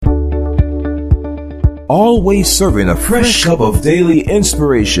always serving a fresh cup of daily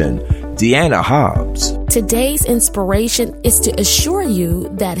inspiration, Deanna Hobbs. Today's inspiration is to assure you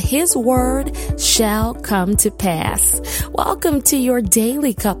that His word shall come to pass. Welcome to your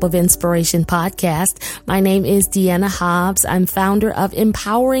Daily Cup of Inspiration podcast. My name is Deanna Hobbs. I'm founder of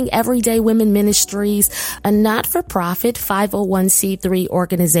Empowering Everyday Women Ministries, a not-for-profit 501c3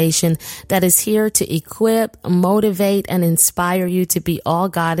 organization that is here to equip, motivate, and inspire you to be all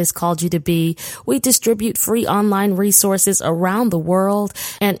God has called you to be. We distribute free online resources around the world,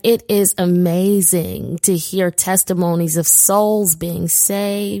 and it is amazing to hear testimonies of souls being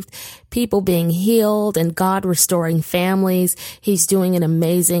saved, people being healed, and God restoring families. He's doing an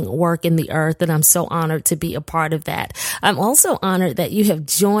amazing work in the earth, and I'm so honored to be a part of that. I'm also honored that you have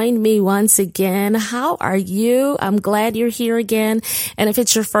joined me once again. How are you? I'm glad you're here again. And if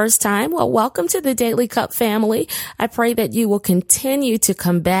it's your first time, well, welcome to the Daily Cup family. I pray that you will continue to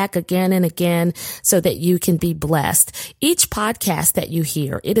come back again and again so that you can be blessed. Each podcast that you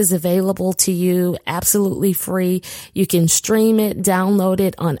hear, it is available to you absolutely free. You can stream it, download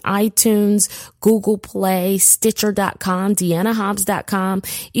it on iTunes, Google Play, Stitcher.com, DeannaHobbs.com,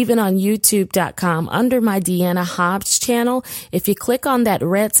 even on YouTube.com under my Deanna Hobbs channel. If you click on that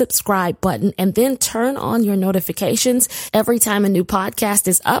red subscribe button and then turn on your notifications every time a new podcast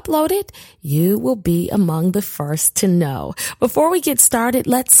is uploaded, you will be among the first to know. Before we get started,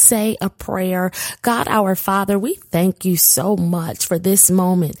 let's say a prayer. God, our Father, we thank you so much for this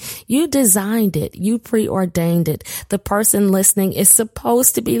moment. You designed it. You preordained it. The person listening is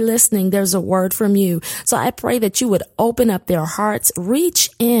supposed to be listening. There's a word from you. So I pray that you would open up their hearts, reach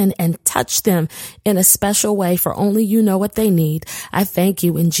in and touch them in a special way, for only you know what they need. I thank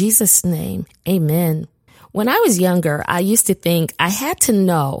you in Jesus' name. Amen. When I was younger, I used to think I had to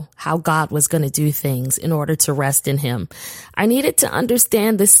know how God was going to do things in order to rest in Him. I needed to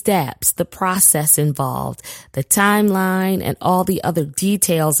understand the steps, the process involved, the timeline, and all the other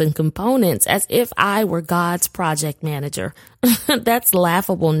details and components as if I were God's project manager. That's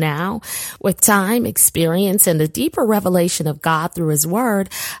laughable now. With time, experience, and a deeper revelation of God through His Word,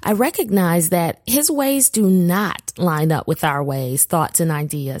 I recognize that His ways do not line up with our ways, thoughts, and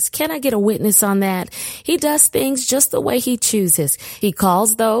ideas. Can I get a witness on that? He does things just the way He chooses. He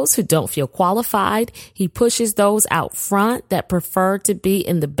calls those who don't feel qualified. He pushes those out front that prefer to be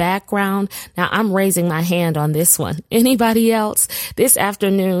in the background. Now, I'm raising my hand on this one. Anybody else? This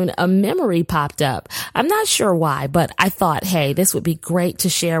afternoon, a memory popped up. I'm not sure why, but I thought, hey, this would be great to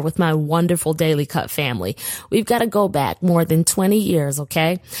share with my wonderful Daily Cup family. We've got to go back more than 20 years,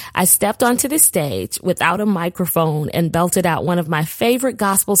 okay? I stepped onto the stage without a microphone and belted out one of my favorite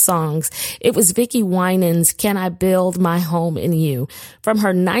gospel songs. It was Vicki Winans' Can I Build My Home in You from her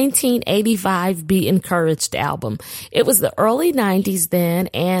 1985 Be Encouraged album. It was the early 90s then,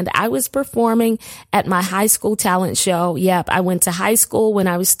 and I was performing at my high school talent show. Yep, I went to high school when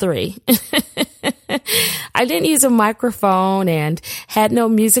I was 3. I didn't use a microphone and had no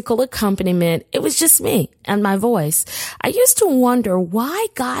musical accompaniment. It was just me and my voice. I used to wonder why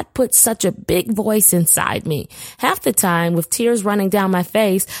God put such a big voice inside me. Half the time, with tears running down my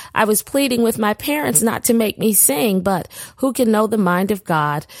face, I was pleading with my parents not to make me sing, but who can know the mind of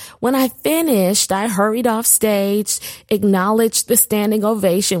God? When I finished, I hurried off stage, acknowledged the standing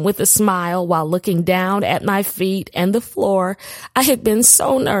ovation with a smile while looking down at my feet and the floor. I had been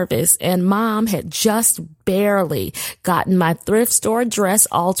so nervous, and Mom had just barely gotten my thrift store dress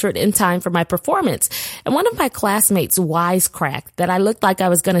altered in time for my performance. And one of my classmates wisecracked that I looked like I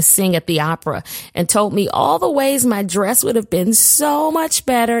was going to sing at the opera and told me all the ways my dress would have been so much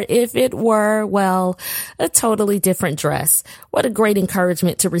better if it were, well, a totally different dress. What a great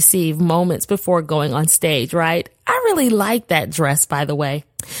encouragement to receive moments before going on stage, right? I really like that dress, by the way.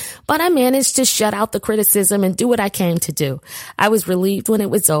 But I managed to shut out the criticism and do what I came to do. I was relieved when it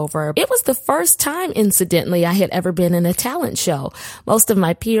was over. It was the first time, incidentally, I had ever been in a talent show. Most of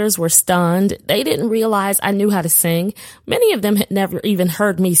my peers were stunned. They didn't realize I knew how to sing. Many of them had never even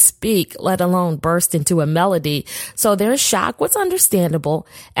heard me speak, let alone burst into a melody. So their shock was understandable.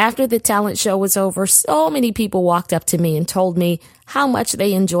 After the talent show was over, so many people walked up to me and told me how much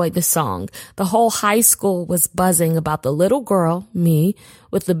they enjoyed the song. The whole high school was buzzing about the little girl, me,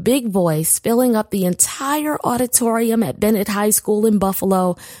 with the big voice filling up the entire auditorium at Bennett High School in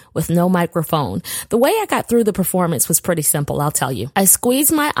Buffalo with no microphone. The way I got through the performance was pretty simple, I'll tell you. I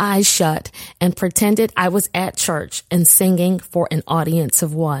squeezed my eyes shut and pretended I was at church and singing for an audience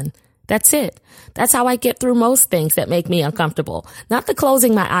of one. That's it. That's how I get through most things that make me uncomfortable. Not the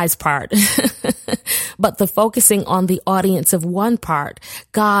closing my eyes part, but the focusing on the audience of one part.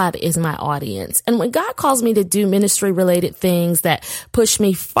 God is my audience. And when God calls me to do ministry related things that push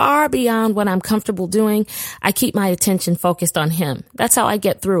me far beyond what I'm comfortable doing, I keep my attention focused on him. That's how I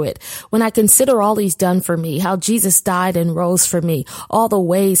get through it. When I consider all he's done for me, how Jesus died and rose for me, all the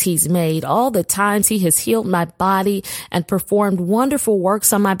ways he's made, all the times he has healed my body and performed wonderful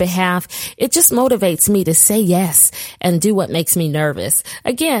works on my behalf, it just motivates me to say yes and do what makes me nervous.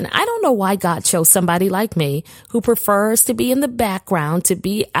 Again, I don't know why God chose somebody like me who prefers to be in the background, to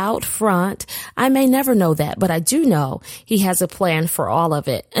be out front. I may never know that, but I do know he has a plan for all of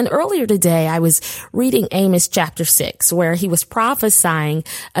it. And earlier today, I was reading Amos chapter 6, where he was prophesying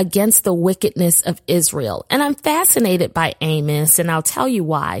against the wickedness of Israel. And I'm fascinated by Amos, and I'll tell you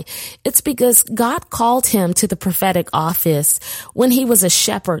why. It's because God called him to the prophetic office when he was a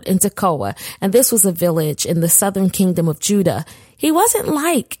shepherd in Tekoa, and this was a village in the southern kingdom of Judah. He wasn't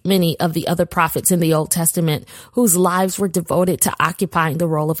like many of the other prophets in the Old Testament whose lives were devoted to occupying the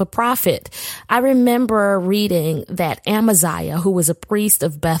role of a prophet. I remember reading that Amaziah, who was a priest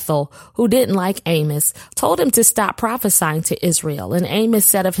of Bethel, who didn't like Amos, told him to stop prophesying to Israel. And Amos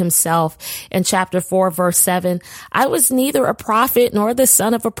said of himself in chapter 4, verse 7, I was neither a prophet nor the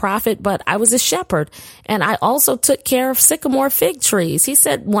son of a prophet, but I was a shepherd. And I also took care of sycamore fig trees. He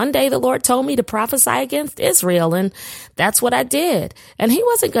said, one day the Lord told me to prophesy against Israel, and that's what I did. And he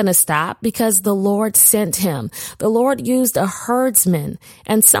wasn't going to stop because the Lord sent him. The Lord used a herdsman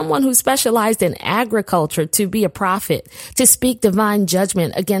and someone who specialized in agriculture to be a prophet, to speak divine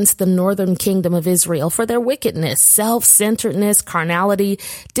judgment against the northern kingdom of Israel for their wickedness, self-centeredness, carnality,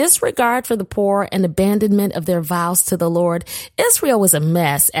 disregard for the poor, and abandonment of their vows to the Lord. Israel was a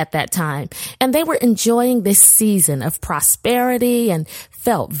mess at that time, and they were enjoying this season of prosperity and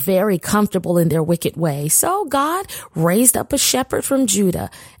felt very comfortable in their wicked way. So God raised up a shepherd from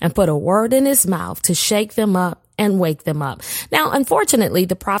Judah and put a word in his mouth to shake them up and wake them up. Now, unfortunately,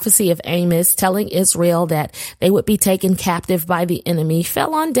 the prophecy of Amos telling Israel that they would be taken captive by the enemy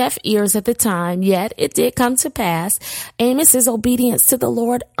fell on deaf ears at the time, yet it did come to pass. Amos's obedience to the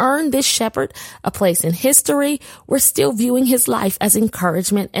Lord earned this shepherd a place in history. We're still viewing his life as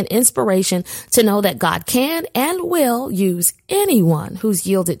encouragement and inspiration to know that God can and will use anyone who's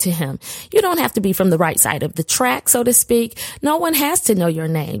yielded to him. You don't have to be from the right side of the track, so to speak. No one has to know your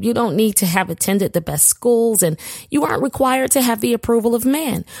name. You don't need to have attended the best schools, and you aren't required to have the approval of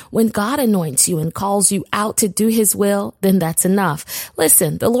man. When God anoints you and calls you out to do his will, then that's enough.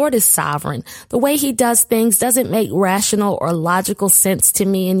 Listen, the Lord is sovereign. The way he does things doesn't make rational or logical sense to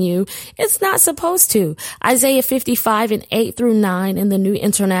me and you. It's not supposed to. Isaiah 55 and 8 through 9 in the New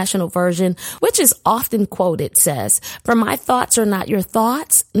International Version, which is often quoted, says, For my thoughts are not your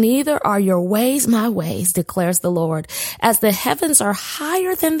thoughts, neither are your ways my ways, declares the Lord. As the heavens are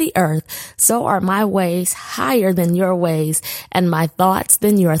higher than the earth, so are my ways higher than your ways, and my thoughts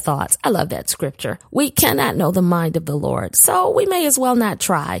than your thoughts. I love that scripture. We cannot know the mind of the Lord, so we may as well not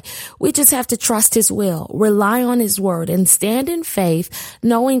try. We just have to trust his will, rely on his word, and stand in faith,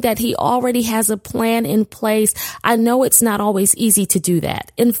 knowing that he already has a plan in place. I know it's not always easy to do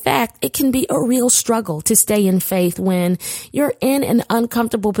that. In fact, it can be a real struggle to stay in faith when you're in an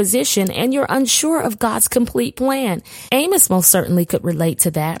uncomfortable position and you're unsure of God's complete plan. Amos most certainly could relate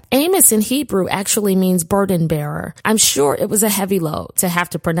to that. Amos in Hebrew actually means burden bearer. I'm sure it was a heavy load to have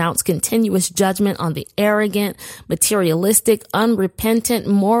to pronounce continuous judgment on the arrogant, materialistic, unrepentant,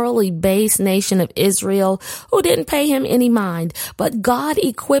 morally based nation of Israel who didn't pay him any mind. But God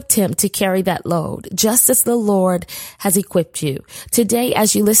equipped him to carry that load, just as the Lord has equipped you. Today,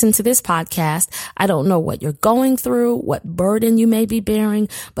 as you listen to this podcast, I don't know what you're going through, what burden you may be bearing,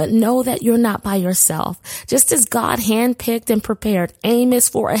 but know that you're not by yourself. Just as God handpicked and prepared Amos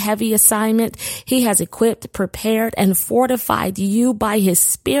for a heavy assignment, he has equipped, prepared, and fortified you by his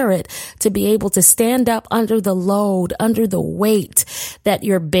spirit to be able to stand up under the load, under the weight that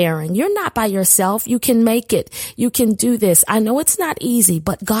you're bearing. You're not by yourself. You can make it. You can do this. I know it's not easy,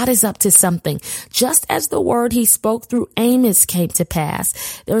 but God is up to something. Just as the word he spoke through Amos came to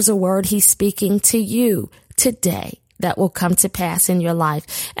pass, there's a word he's speaking to you today that will come to pass in your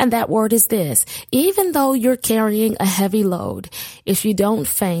life. And that word is this: even though you're carrying a heavy load, if you don't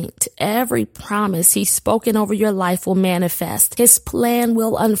faint, every promise he's spoken over your life will manifest. His plan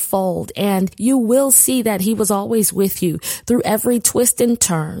will unfold, and you will see that he was always with you through every twist and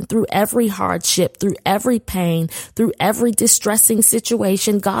turn, through every hardship, through every pain, through every distressing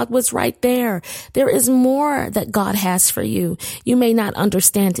situation. God was right there. There is more that God has for you. You may not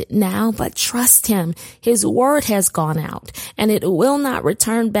understand it now, but trust him. His word has gone gone out, and it will not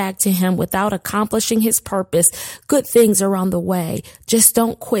return back to him without accomplishing his purpose. Good things are on the way. Just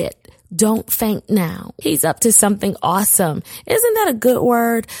don't quit. Don't faint now. He's up to something awesome. Isn't that a good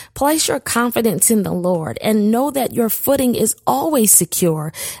word? Place your confidence in the Lord and know that your footing is always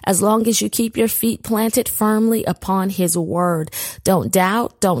secure as long as you keep your feet planted firmly upon his word. Don't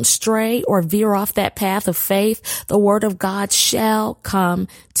doubt, don't stray or veer off that path of faith. The word of God shall come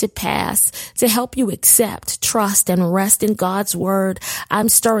to pass. To help you accept, trust, and rest in God's word, I'm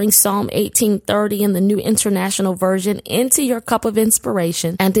stirring Psalm 18:30 in the New International Version into your cup of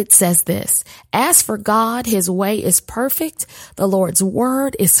inspiration, and it says this: as for God, his way is perfect. The Lord's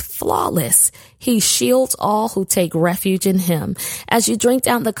word is flawless. He shields all who take refuge in him. As you drink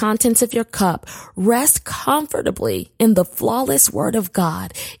down the contents of your cup, rest comfortably in the flawless word of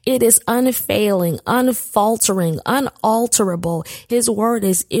God. It is unfailing, unfaltering, unalterable. His word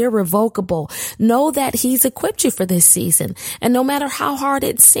is irrevocable. Know that he's equipped you for this season. And no matter how hard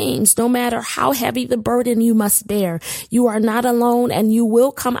it seems, no matter how heavy the burden you must bear, you are not alone and you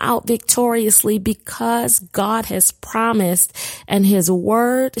will come out victoriously because God has promised and his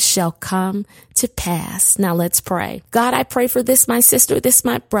word shall come to pass. Now let's pray. God, I pray for this, my sister, this,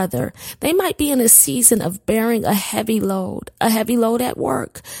 my brother. They might be in a season of bearing a heavy load at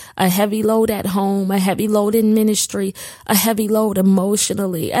work, a heavy load at home, a heavy load in ministry, a heavy load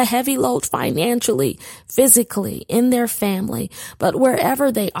emotionally, a heavy load financially, physically, in their family. But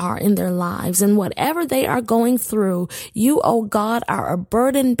wherever they are in their lives and whatever they are going through, you, oh God, are a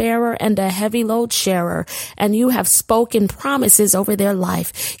burden bearer and a heavy load sharer, and you have spoken promises over their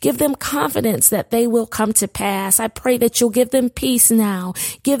life. Give them confidence that they will come to pass. I pray that you'll give them peace now.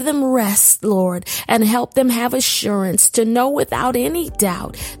 Give them rest, Lord, and help them have assurance to know without any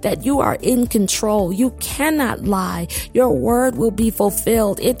doubt that you are in control. You cannot lie. Your word will be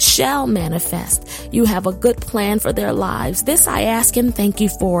fulfilled. It shall manifest. You have a good plan for their lives. This I ask and thank you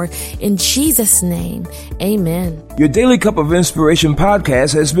for. In Jesus' name, amen. Your Daily Cup of Inspiration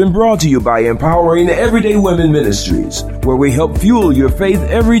podcast has been brought to you by Empowering Everyday Women Ministries, where we help fuel your faith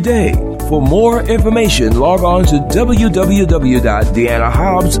every day. For more information, log on to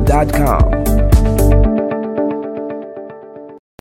www.deannahobbs.com.